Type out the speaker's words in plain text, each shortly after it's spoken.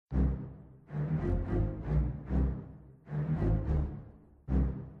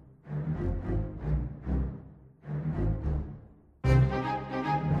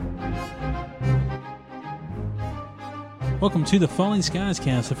Welcome to the Falling Skies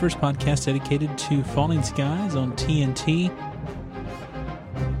Cast, the first podcast dedicated to falling skies on TNT.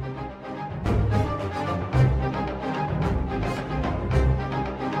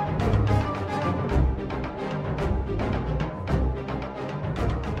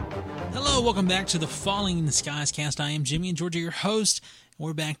 Hello, welcome back to the Falling Skies Cast. I am Jimmy and Georgia, your host.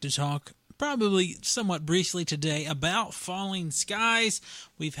 We're back to talk probably somewhat briefly today about falling skies.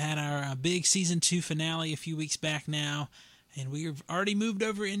 We've had our big season 2 finale a few weeks back now, and we've already moved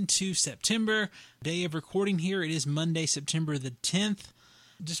over into September. Day of recording here, it is Monday, September the 10th.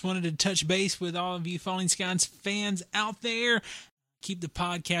 Just wanted to touch base with all of you Falling Skies fans out there. Keep the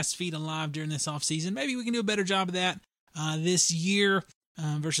podcast feed alive during this off season. Maybe we can do a better job of that this year.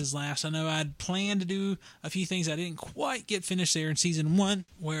 Versus last. I know I'd planned to do a few things I didn't quite get finished there in season 1,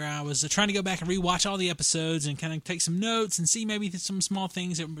 where I was trying to go back and rewatch all the episodes and kind of take some notes and see maybe some small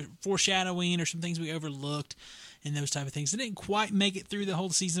things that were foreshadowing or some things we overlooked and those type of things. I didn't quite make it through the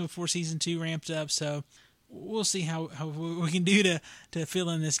whole season before season 2 ramped up, so we'll see how we can do to fill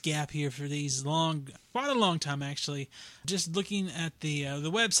in this gap here for these quite a long time actually. Just looking at the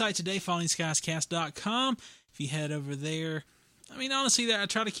website today, fallingskiescast.com. If you head over there, I mean, honestly, I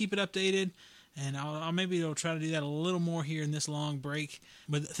try to keep it updated, and I'll try to do that a little more here in this long break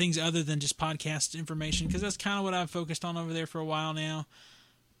with things other than just podcast information, because that's kind of what I've focused on over there for a while now.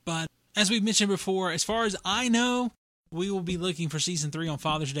 But as we've mentioned before, as far as I know, we will be looking for Season 3 on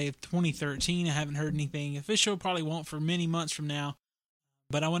Father's Day of 2013. I haven't heard anything official, probably won't for many months from now.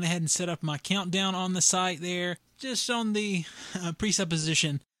 But I went ahead and set up my countdown on the site there, just on the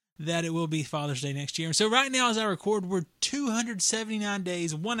presupposition that it will be Father's Day next year. So right now, as I record, we're 279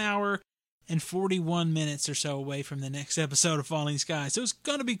 days, 1 hour, and 41 minutes or so away from the next episode of Falling Skies. So it's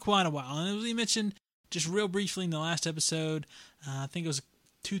going to be quite a while. And as we mentioned just real briefly in the last episode, I think it was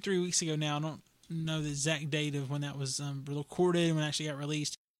 2-3 weeks ago now. I don't know the exact date of when that was recorded and when it actually got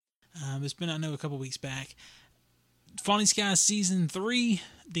released. It's been, I know, a couple weeks back. Falling Skies Season 3,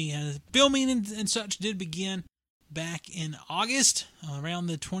 the filming and such did begin back in August, around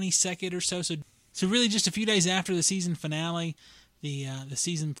the 22nd or so. So really just a few days after the season finale, the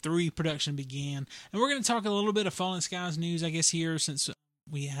Season 3 production began. And we're going to talk a little bit of Falling Skies news, I guess, here, since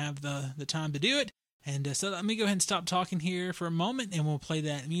we have the time to do it. And so let me go ahead and stop talking here for a moment, and we'll play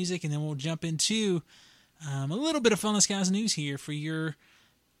that music, and then we'll jump into a little bit of Falling Skies news here for your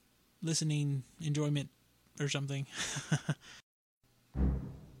listening enjoyment or something.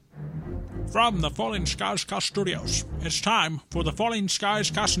 From the Falling Skies Cast Studios, it's time for the Falling Skies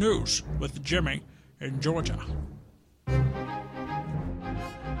Cast News with Jimmy in Georgia.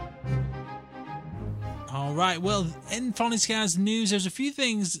 All right, well, in Falling Skies News, there's a few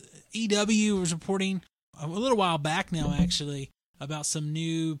things EW was reporting a little while back now, actually, about some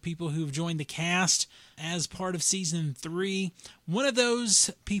new people who've joined the cast as part of Season 3. One of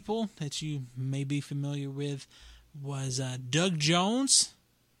those people that you may be familiar with was Doug Jones.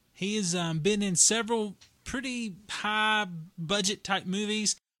 He has been in several pretty high-budget type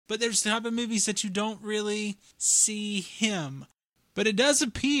movies, but there's the type of movies that you don't really see him. But it does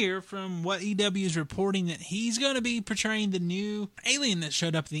appear from what EW is reporting that he's going to be portraying the new alien that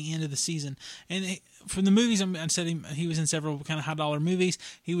showed up at the end of the season. And from the movies, I said he was in several kind of high-dollar movies.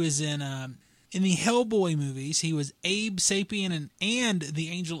 He was in the Hellboy movies. He was Abe Sapien and the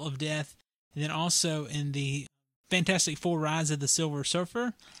Angel of Death. And then also in the Fantastic Four: Rise of the Silver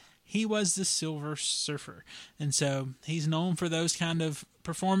Surfer, he was the Silver Surfer. And so he's known for those kind of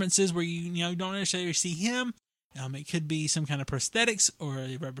performances where you don't necessarily see him. It could be some kind of prosthetics or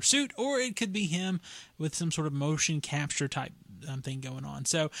a rubber suit, or it could be him with some sort of motion capture type thing going on.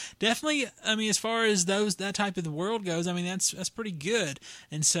 So definitely, as far as that type of the world goes, that's pretty good.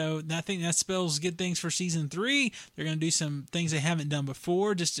 And so I think that spells good things for Season 3. They're going to do some things they haven't done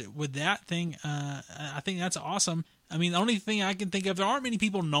before just with that thing. I think that's awesome. The only thing I can think of, there aren't many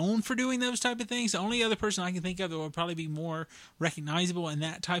people known for doing those type of things. The only other person I can think of that would probably be more recognizable in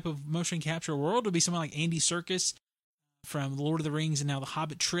that type of motion capture world would be someone like Andy Serkis from Lord of the Rings and now the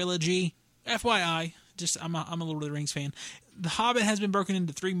Hobbit trilogy. FYI, I'm a Lord of the Rings fan. The Hobbit has been broken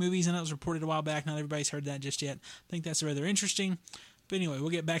into 3 movies, and that was reported a while back. Not everybody's heard that just yet. I think that's rather interesting. But anyway, we'll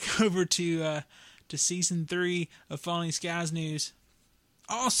get back over to Season 3 of Falling Skies news.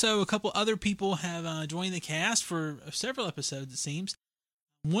 Also, a couple other people have joined the cast for several episodes, it seems.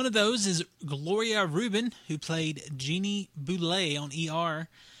 One of those is Gloria Reuben, who played Jeannie Boulay on ER.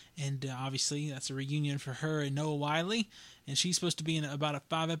 And obviously, that's a reunion for her and Noah Wiley. And she's supposed to be in about a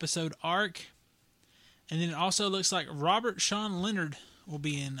 5-episode arc. And then it also looks like Robert Sean Leonard will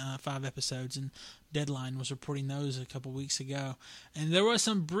be in 5 episodes, and Deadline was reporting those a couple weeks ago. And there was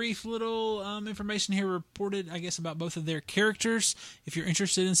some brief little information here reported, I guess, about both of their characters, if you're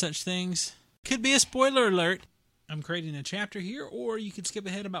interested in such things. Could be a spoiler alert. I'm creating a chapter here, or you could skip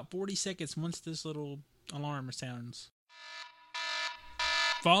ahead about 40 seconds once this little alarm sounds.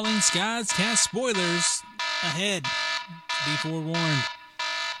 Falling Skies cast spoilers ahead. Be forewarned.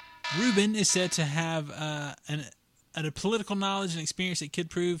 Ruben is said to have a political knowledge and experience that could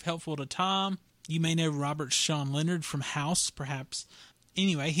prove helpful to Tom. You may know Robert Sean Leonard from House, perhaps.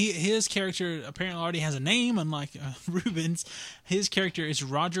 Anyway, his character apparently already has a name, unlike Ruben's. His character is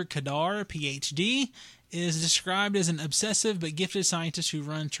Roger Kadar, Ph.D., is described as an obsessive but gifted scientist who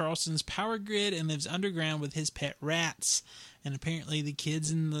runs Charleston's power grid and lives underground with his pet rats. And apparently the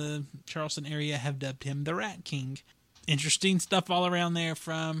kids in the Charleston area have dubbed him the Rat King. Interesting stuff all around there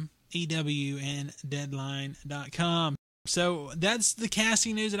from EW and Deadline.com. So that's the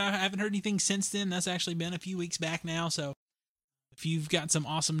casting news, and I haven't heard anything since then. That's actually been a few weeks back now, so if you've got some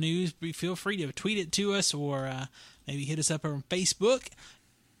awesome news, feel free to tweet it to us or maybe hit us up on Facebook.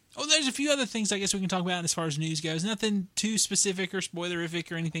 Oh, there's a few other things I guess we can talk about as far as news goes. Nothing too specific or spoilerific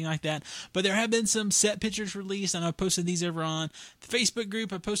or anything like that. But there have been some set pictures released, and I've posted these over on the Facebook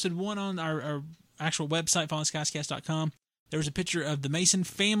group. I posted one on our actual website, FallingSkiesCast.com. There was a picture of the Mason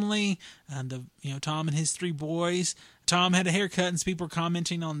family, Tom and his 3 boys. Tom had a haircut, and some people were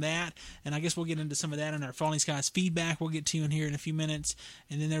commenting on that. And I guess we'll get into some of that in our Falling Skies feedback we'll get to in here in a few minutes.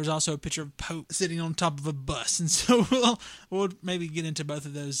 And then there was also a picture of Pope sitting on top of a bus. And so we'll maybe get into both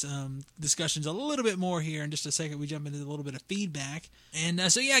of those discussions a little bit more here in just a second. We jump into a little bit of feedback. And I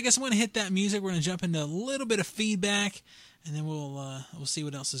guess I'm going to hit that music. We're going to jump into a little bit of feedback, and then we'll see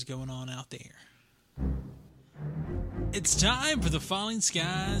what else is going on out there. It's time for the Falling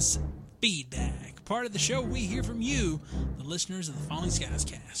Skies feedback, part of the show we hear from you, the listeners of the Falling Skies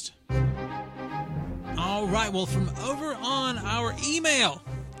cast. All right, well, from over on our email,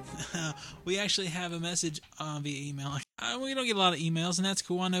 we actually have a message via email. We don't get a lot of emails, and that's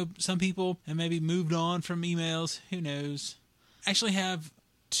cool. I know some people have maybe moved on from emails. Who knows? I actually have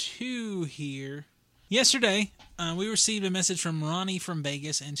 2 here. Yesterday, we received a message from Ronnie from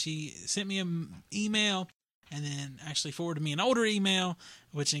Vegas, and she sent me an email and then actually forwarded me an older email,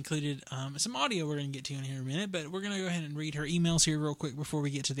 which included some audio we're going to get to in here in a minute. But we're going to go ahead and read her emails here real quick before we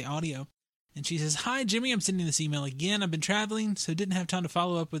get to the audio. And she says, "Hi, Jimmy. I'm sending this email again. I've been traveling, so didn't have time to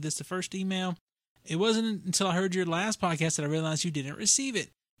follow up with this the first email. It wasn't until I heard your last podcast that I realized you didn't receive it.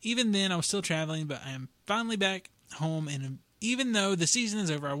 Even then, I was still traveling, but I am finally back home, and even though the season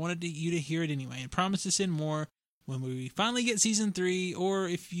is over, I wanted you to hear it anyway and promise to send more when we finally get season 3, or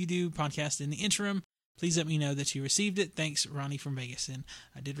if you do podcast in the interim, please let me know that you received it. Thanks, Ronnie from Vegas." And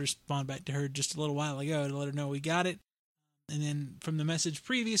I did respond back to her just a little while ago to let her know we got it. And then from the message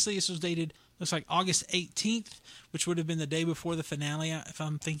previously, this was dated, looks like August 18th, which would have been the day before the finale, if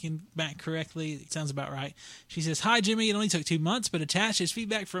I'm thinking back correctly. It sounds about right. She says, "Hi, Jimmy. It only took 2 months, but attached is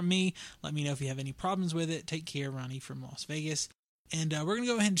feedback from me. Let me know if you have any problems with it. Take care, Ronnie from Las Vegas." And we're going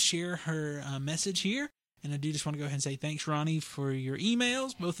to go ahead and share her message here. And I do just want to go ahead and say thanks, Ronnie, for your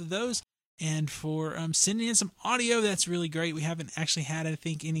emails, both of those, and for sending in some audio. That's really great. We haven't actually had, I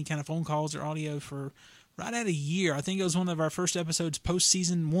think, any kind of phone calls or audio for right at a year. I think it was one of our first episodes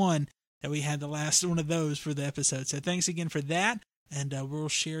post-season 1 that we had the last one of those for the episode. So thanks again for that, and we'll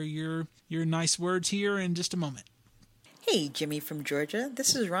share your nice words here in just a moment. Hey, Jimmy from Georgia.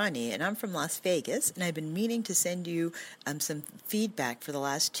 This is Ronnie, and I'm from Las Vegas, and I've been meaning to send you some feedback for the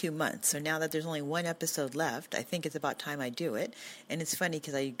last 2 months. So now that there's only 1 episode left, I think it's about time I do it. And it's funny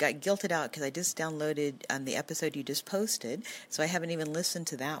because I got guilted out because I just downloaded the episode you just posted, so I haven't even listened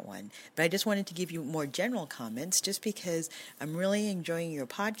to that one. But I just wanted to give you more general comments just because I'm really enjoying your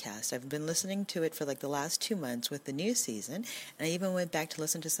podcast. I've been listening to it for like the last 2 months with the new season, and I even went back to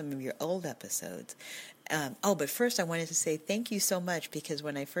listen to some of your old episodes. But first I wanted to say thank you so much, because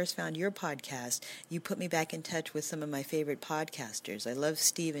when I first found your podcast, you put me back in touch with some of my favorite podcasters. I love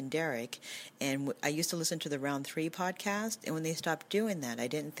Steve and Derek, and I used to listen to the Round 3 podcast, and when they stopped doing that, I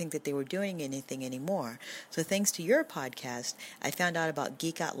didn't think that they were doing anything anymore. So thanks to your podcast, I found out about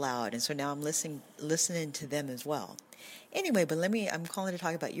Geek Out Loud, and so now I'm listening to them as well. Anyway, but I'm calling to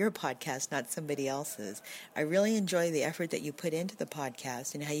talk about your podcast, not somebody else's. I really enjoy the effort that you put into the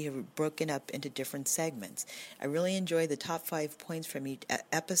podcast and how you have broken up into different segments. I really enjoy the top 5 points from each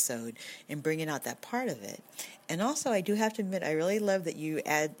episode and bringing out that part of it. And also, I do have to admit, I really love that you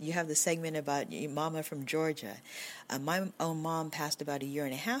have the segment about your mama from Georgia. My own mom passed about 1.5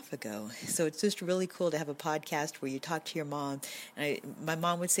 years ago, so it's just really cool to have a podcast where you talk to your mom. And my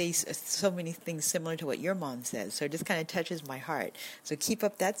mom would say so many things similar to what your mom says, so it just kind of touches my heart. So keep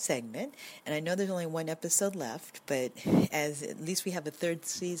up that segment. And I know there's only one episode left, but as at least we have a third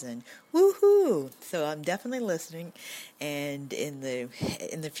season, woohoo! So I'm definitely listening, and in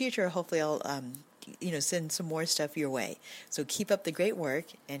the future, hopefully I'll send some more stuff your way. So keep up the great work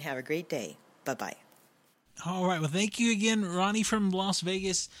and have a great day. Bye-bye. All right. Well, thank you again, Ronnie from Las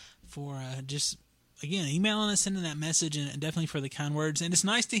Vegas, for just, again, emailing us, sending that message, and definitely for the kind words. And it's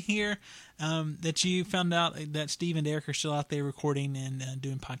nice to hear that you found out that Steve and Derek are still out there recording and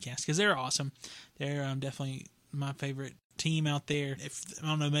doing podcasts, because they're awesome. They're definitely my favorite team out there. I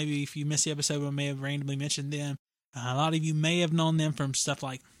don't know, maybe if you missed the episode, I may have randomly mentioned them. A lot of you may have known them from stuff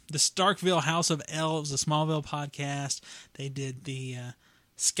like the Starkville House of Elves, the Smallville podcast. They did the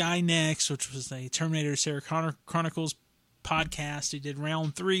Sky Next, which was a Terminator Sarah Connor Chronicles podcast. They did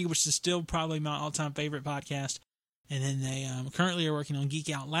Round 3, which is still probably my all-time favorite podcast. And then they currently are working on Geek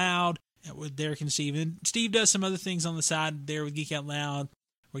Out Loud with Derek and Steve. And Steve does some other things on the side there with Geek Out Loud,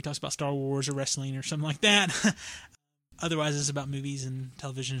 where he talks about Star Wars or wrestling or something like that. Otherwise, it's about movies and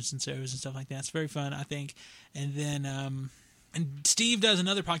televisions and shows and stuff like that. It's very fun, I think. And then and Steve does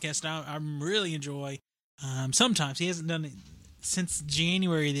another podcast that I really enjoy. Sometimes. He hasn't done it since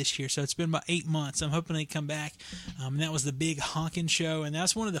January this year, so it's been about 8 months. I'm hoping they come back. And that was the Big Honkin' Show, and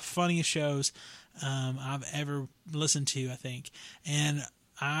that's one of the funniest shows I've ever listened to, I think. And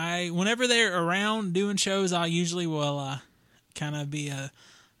whenever they're around doing shows, I usually will kind of be a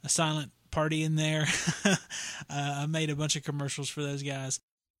silent party in there. I made a bunch of commercials for those guys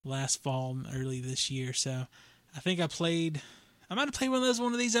last fall and early this year, so I think I might have played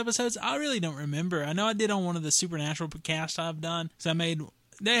one of these episodes. I really don't remember. I know I did on one of the Supernatural podcasts I've done. So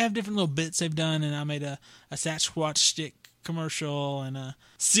they have different little bits they've done, and I made a Sasquatch stick commercial and a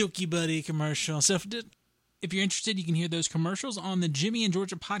Silky Buddy commercial. So if you're interested, you can hear those commercials on the Jimmy and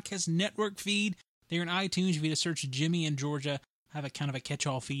Georgia Podcast Network feed. They're in iTunes. If you just search Jimmy and Georgia, I have a kind of a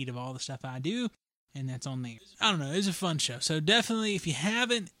catch-all feed of all the stuff I do, and that's on there. I don't know. It was a fun show. So definitely, if you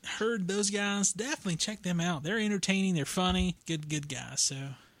haven't heard those guys, definitely check them out. They're entertaining. They're funny. Good guys. So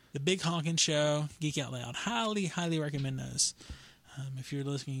the Big Honkin' Show, Geek Out Loud. Highly, highly recommend those. If you're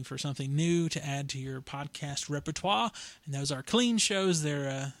looking for something new to add to your podcast repertoire, and those are clean shows.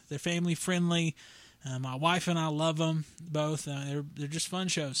 They're family friendly. My wife and I love them both. They're just fun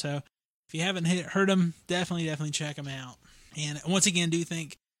shows. So if you haven't heard them, definitely check them out. And once again, do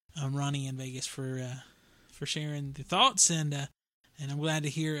thank Ronnie in Vegas for sharing the thoughts, and I'm glad to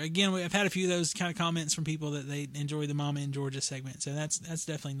hear. Again, I've had a few of those kind of comments from people that they enjoy the Mama in Georgia segment, so that's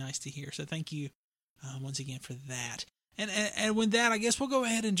definitely nice to hear. So thank you once again for that. And with that, I guess we'll go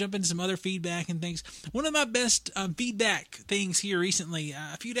ahead and jump into some other feedback and things. One of my best feedback things here recently,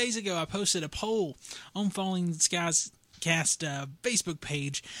 a few days ago, I posted a poll on Falling Skies Cast Facebook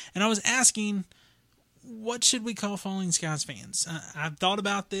page, and I was asking, what should we call Falling Skies fans? I've thought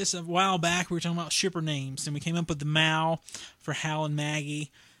about this a while back. We were talking about shipper names, and we came up with the Mal for Hal and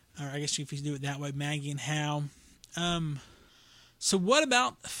Maggie. Or I guess if you do it that way, Maggie and Hal. So what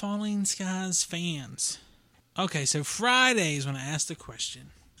about Falling Skies fans? Okay, so Friday is when I asked the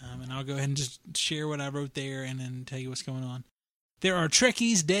question. And I'll go ahead and just share what I wrote there and then tell you what's going on. There are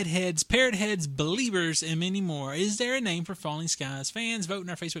Trekkies, Deadheads, Parrotheads, Believers, and many more. Is there a name for Falling Skies fans? Vote in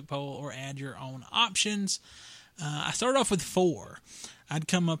our Facebook poll or add your own options. I started off with 4. I'd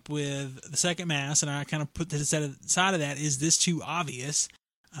come up with the Second Mass, and I kind of put to the side of that, is this too obvious?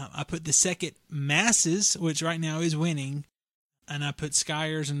 I put the Second Masses, which right now is winning, and I put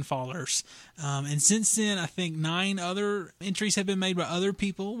Skyers and Fallers. And since then, I think 9 other entries have been made by other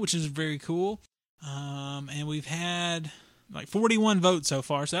people, which is very cool. And we've had like 41 votes so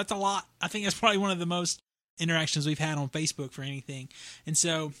far, so that's a lot. I think that's probably one of the most interactions we've had on Facebook for anything. And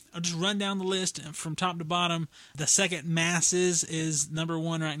so I'll just run down the list from top to bottom. The Second Masses is number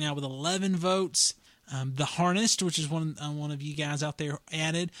 1 right now with 11 votes. The Harnessed, which is one of you guys out there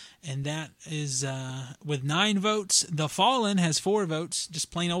added, and that is with 9 votes. The Fallen has 4 votes.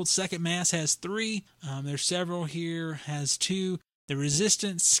 Just plain old Second Mass has 3. There's several here, has 2. The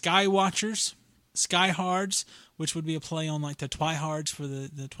Resistance, Skywatchers, Skyhards, which would be a play on like the Twihards for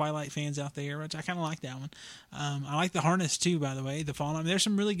the Twilight fans out there, which I kind of like that one. I like the Harnessed too, by the way. The Fallen, there's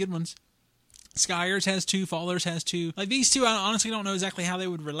some really good ones. Skyers has 2, Fallers has 2. Like these two, I honestly don't know exactly how they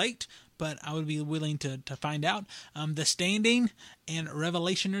would relate, but I would be willing to find out. The Standing and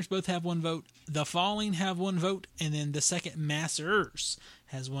Revelationers both have 1 vote. The Falling have 1 vote, and then the Second Massers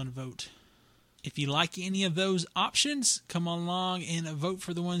has 1 vote. If you like any of those options, come along and vote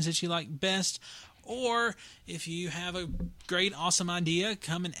for the ones that you like best. Or if you have a great, awesome idea,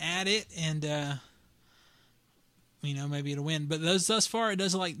 come and add it, and maybe it'll win. But thus far, it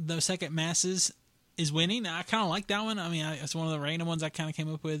does like the Second Masses is winning. I kind of like that one. I mean, it's one of the random ones I kind of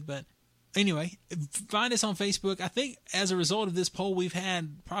came up with, but anyway, find us on Facebook. I think as a result of this poll, we've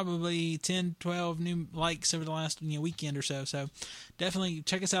had probably 10, 12 new likes over the last weekend or so. So definitely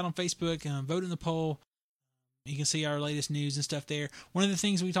check us out on Facebook. Vote in the poll. You can see our latest news and stuff there. One of the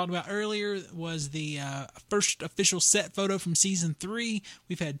things we talked about earlier was the first official set photo from Season 3.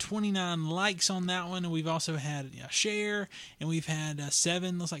 We've had 29 likes on that one, and we've also had a share, and we've had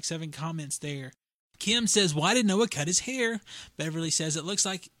 7 comments there. Kim says, why did Noah cut his hair? Beverly says, it looks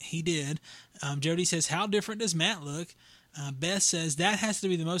like he did. Jody says, how different does Matt look? Beth says, that has to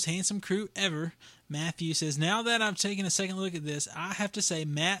be the most handsome crew ever. Matthew says, now that I've taken a second look at this, I have to say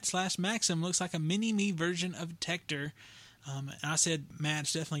Matt/Maxim looks like a mini-me version of Tector. And I said,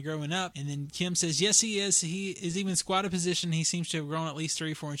 Matt's definitely growing up. And then Kim says, yes, he is. He is even squatted position. He seems to have grown at least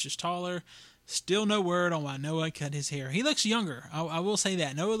 3-4 inches taller. Still no word on why Noah cut his hair. He looks younger. I will say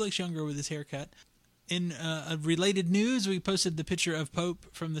that. Noah looks younger with his haircut. In related news, we posted the picture of Pope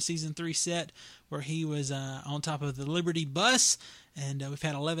from the Season 3 set where he was on top of the Liberty bus, and we've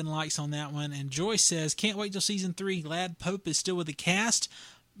had 11 likes on that one. And Joyce says, can't wait till Season 3. Glad Pope is still with the cast.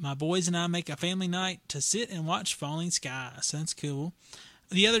 My boys and I make a family night to sit and watch Falling Skies. That's cool.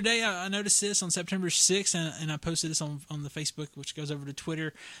 The other day, I noticed this on September 6th, and I posted this on the Facebook, which goes over to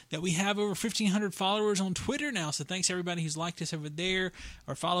Twitter, that we have over 1,500 followers on Twitter now. So thanks everybody who's liked us over there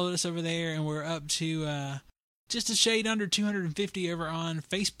or followed us over there, and we're up to just a shade under 250 over on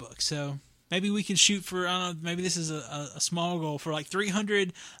Facebook. So maybe we can shoot for, I don't know, maybe this is a small goal for like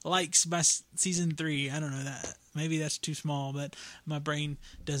 300 likes by Season 3. I don't know that. Maybe that's too small, but my brain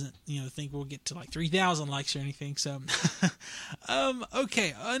doesn't, think we'll get to like 3,000 likes or anything. So,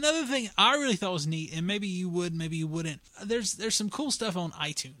 okay. Another thing I really thought was neat, and maybe you would, maybe you wouldn't. There's some cool stuff on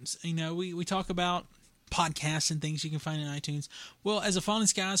iTunes. We talk about podcasts and things you can find in iTunes. Well, as a Falling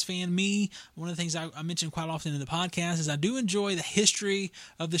Skies fan, one of the things I mention quite often in the podcast is I do enjoy the history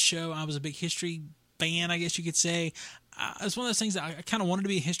of the show. I was a big history fan, I guess you could say. It's one of those things that I kind of wanted to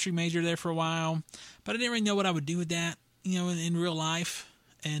be a history major there for a while, but I didn't really know what I would do with that, in real life.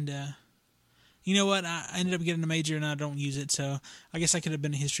 And you know what? I ended up getting a major and I don't use it, so I guess I could have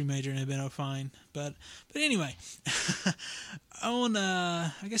been a history major and it'd been fine. But anyway,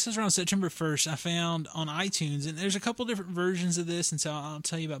 I guess it was around September 1st, I found on iTunes, and there's a couple different versions of this, and so I'll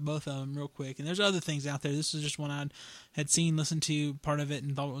tell you about both of them real quick. And there's other things out there. This was just one I had seen, listened to part of it,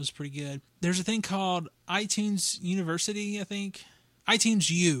 and thought it was pretty good. There's a thing called iTunes University, I think.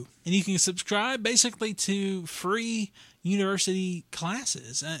 iTunes U, and you can subscribe basically to free university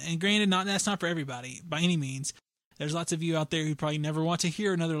classes. And granted, that's not for everybody by any means. There's lots of you out there who probably never want to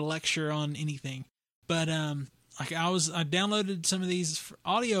hear another lecture on anything. But I downloaded some of these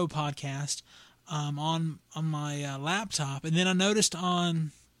audio podcasts on my laptop, and then I noticed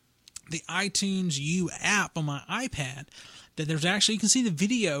on the iTunes U app on my iPad that there's actually, you can see the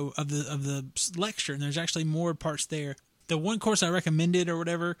video of the lecture, and there's actually more parts there. The one course I recommended or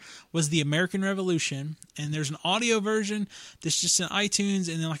whatever was the American Revolution, and there's an audio version that's just in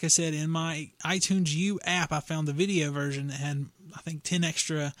iTunes, and then like I said, in my iTunes U app, I found the video version that had, I think, 10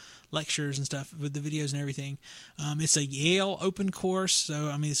 extra lectures and stuff with the videos and everything. It's a Yale open course,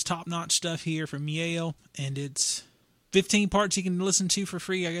 so it's top-notch stuff here from Yale, and it's 15 parts you can listen to for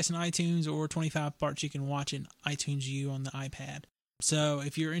free, I guess, in iTunes, or 25 parts you can watch in iTunes U on the iPad. So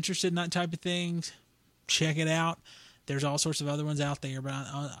if you're interested in that type of thing, check it out. There's all sorts of other ones out there, but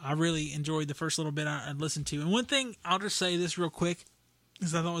I really enjoyed the first little bit I listened to. And one thing, I'll just say this real quick,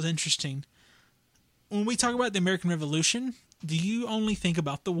 because I thought was interesting. When we talk about the American Revolution, do you only think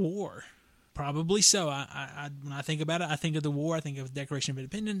about the war? Probably so. When I think about it, I think of the war, I think of the Declaration of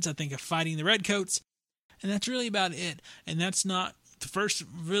Independence, I think of fighting the Redcoats, and that's really about it. And that's not the first,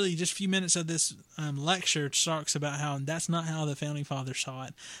 really, just a few minutes of this lecture talks about how that's not how the Founding Fathers saw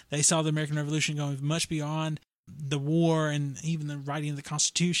it. They saw the American Revolution going much beyond the war and even the writing of the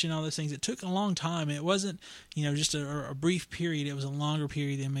Constitution, all those things. It took a long time. It wasn't, just a brief period. It was a longer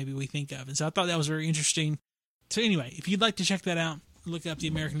period than maybe we think of. And so I thought that was very interesting. So anyway, if you'd like to check that out, look up the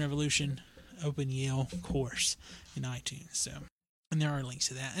American Revolution Open Yale course in iTunes. So, and there are links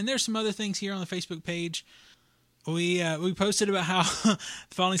to that. And there's some other things here on the Facebook page. We posted about how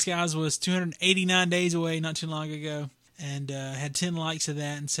Falling Skies was 289 days away not too long ago, and had 10 likes of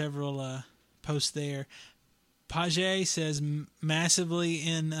that and several posts there. Page says massively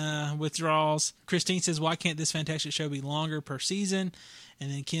in withdrawals. Christine says, why can't this fantastic show be longer per season?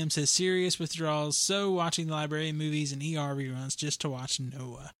 And then Kim says, serious withdrawals. So watching the library movies and ER reruns just to watch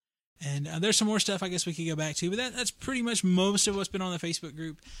Noah. And there's some more stuff I guess we could go back to, but that's pretty much most of what's been on the Facebook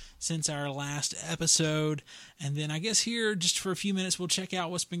group since our last episode. And then I guess here, just for a few minutes, we'll check out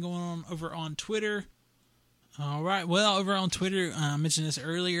what's been going on over on Twitter. All right, well, over on Twitter, I mentioned this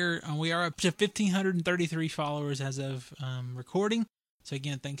earlier, we are up to 1,533 followers as of recording. So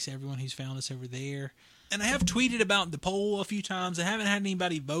again, thanks to everyone who's found us over there. And I have tweeted about the poll a few times. I haven't had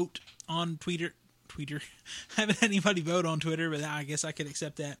anybody vote on Twitter. I haven't had anybody vote on Twitter, but I guess I could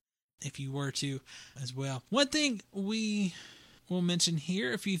accept that if you were to as well. One thing we will mention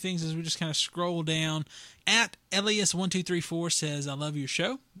here, a few things as we just kind of scroll down. At Elias1234 says, I love your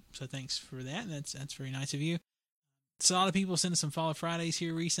show. So thanks for that. That's very nice of you. So a lot of people sent us some Follow Fridays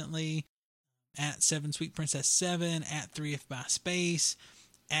here recently. At 7 Sweet Princess 7, at 3F by Space,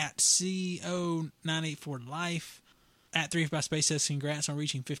 at CO984 Life. At 3F by Space says, congrats on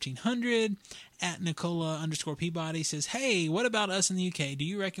reaching 1,500. At Nicola_Peabody says, hey, what about us in the UK? Do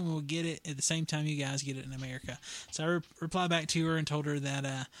you reckon we'll get it at the same time you guys get it in America? So I replied back to her and told her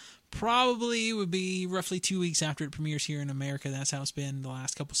that probably would be roughly 2 weeks after it premieres here in America. That's how it's been the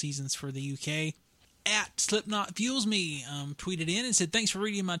last couple seasons for the UK. At Slipknot Fuels Me tweeted in and said, thanks for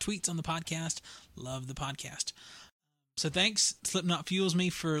reading my tweets on the podcast. Love the podcast. So thanks, Slipknot Fuels Me,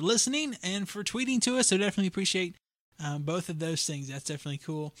 for listening and for tweeting to us. So definitely appreciate both of those things. That's definitely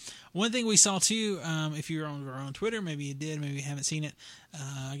cool. One thing we saw too, if you're on Twitter, maybe you did, maybe you haven't seen it.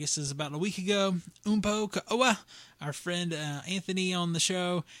 I guess it was about a week ago. Umpo Ka'oa, our friend Anthony on the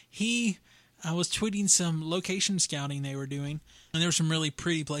show, he was tweeting some location scouting they were doing, and there were some really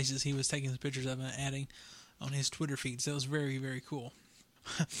pretty places he was taking some pictures of and adding on his Twitter feed. So it was very, very cool.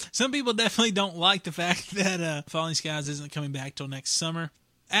 Some people definitely don't like the fact that Falling Skies isn't coming back till next summer.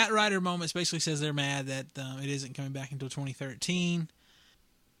 At Rider Moments basically says they're mad that it isn't coming back until 2013.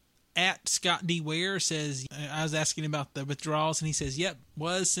 At Scott D. Ware says, I was asking about the withdrawals, and he says, yep,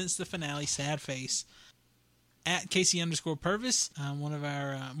 was since the finale, sad face. At Casey_Purvis, one of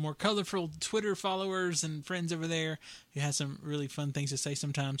our more colorful Twitter followers and friends over there, who has some really fun things to say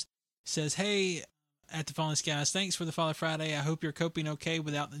sometimes, says, hey, at the Falling Skies, thanks for the Follow Friday. I hope you're coping okay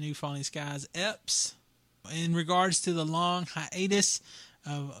without the new Falling Skies EPs. In regards to the long hiatus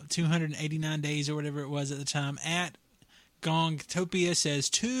of 289 days or whatever it was at the time, at Gongtopia says,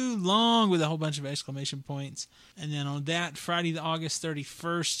 too long, with a whole bunch of exclamation points. And then on that, Friday, the August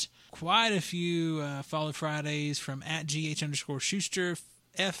 31st, quite a few Follow Fridays from at GH_Schuster,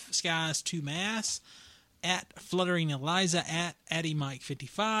 F Skies 2 Mass, at Fluttering Eliza, at Addy Mike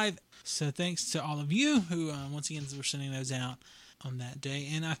 55. So thanks to all of you who, once again, were sending those out on that day.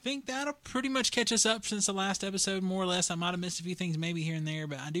 And I think that'll pretty much catch us up since the last episode, more or less. I might have missed a few things maybe here and there,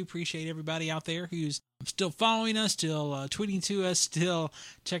 but I do appreciate everybody out there who's still following us, still tweeting to us, still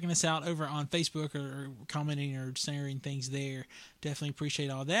checking us out over on Facebook or commenting or sharing things there. Definitely appreciate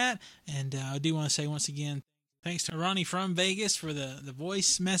all that. And I do want to say once again, thanks to Ronnie from Vegas for the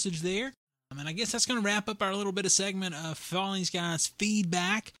voice message there. And I guess that's going to wrap up our little bit of segment of Falling Skies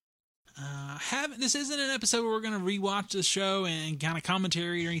feedback. This isn't an episode where we're going to rewatch the show and kind of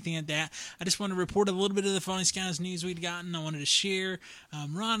commentary or anything like that. I just want to report a little bit of the Falling Skies news we'd gotten. I wanted to share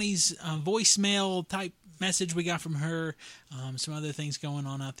Ronnie's voicemail type message we got from her, some other things going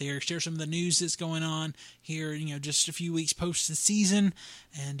on out there, share some of the news that's going on here, just a few weeks post the season,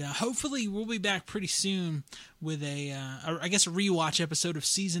 and hopefully we'll be back pretty soon with a rewatch episode of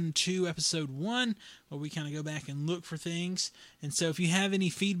Season 2, Episode 1, where we kind of go back and look for things. And so if you have any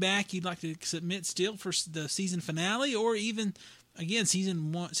feedback you'd like to submit still for the season finale, or even, again,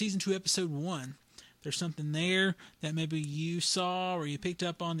 Season 2, Episode 1, there's something there that maybe you saw or you picked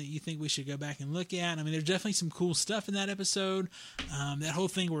up on that you think we should go back and look at. I mean, there's definitely some cool stuff in that episode. That whole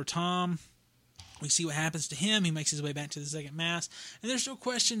thing where Tom, we see what happens to him. He makes his way back to the second mass. And there's still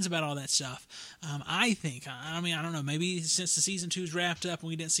questions about all that stuff. I think, I don't know, maybe since the season 2's wrapped up and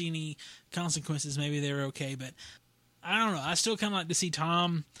we didn't see any consequences, maybe they're okay. But I don't know. I still kind of like to see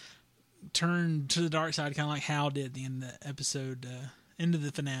Tom turn to the dark side, kind of like Hal did at the end of the episode, end of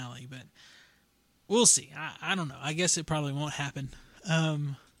the finale. But we'll see. I don't know. I guess it probably won't happen.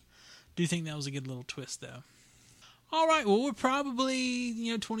 Do think that was a good little twist, though. All right. Well, we're probably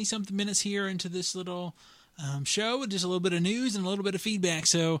 20-something minutes here into this little show with just a little bit of news and a little bit of feedback.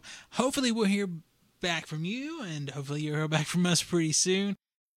 So hopefully we'll hear back from you, and hopefully you'll hear back from us pretty soon.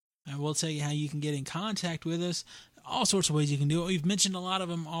 And we'll tell you how you can get in contact with us. All sorts of ways you can do it. We've mentioned a lot of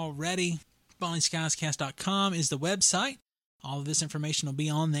them already. FallingSkiesCast.com is the website. All of this information will be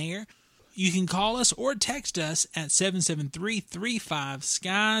on there. You can call us or text us at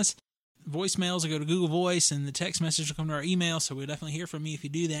 773-35-SKIES. Voicemails will go to Google Voice, and the text message will come to our email, so we'll definitely hear from you if you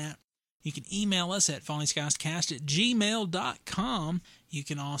do that. You can email us at fallingskiescast@gmail.com. You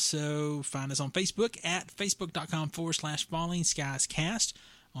can also find us on Facebook at facebook.com/fallingskiescast.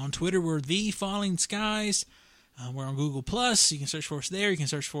 On Twitter, we're The Falling Skies. We're on Google+. You can search for us there. You can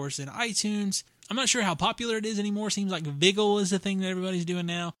search for us in iTunes. I'm not sure how popular it is anymore. Seems like Viggle is the thing that everybody's doing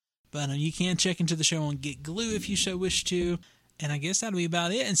now. But you can check into the show on Get Glue if you so wish to. And I guess that'll be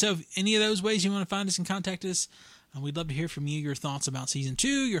about it. And so if any of those ways you want to find us and contact us, we'd love to hear from you, your thoughts about Season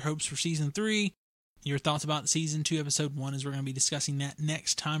 2, your hopes for Season 3, your thoughts about Season 2, Episode 1, as we're going to be discussing that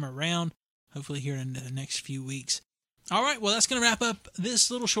next time around, hopefully here in the next few weeks. All right, well, that's going to wrap up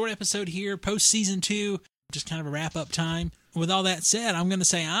this little short episode here, post-Season 2, just kind of a wrap-up time. With all that said, I'm going to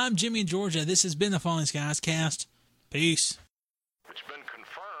say I'm Jimmy in Georgia. This has been the Falling Skies Cast. Peace.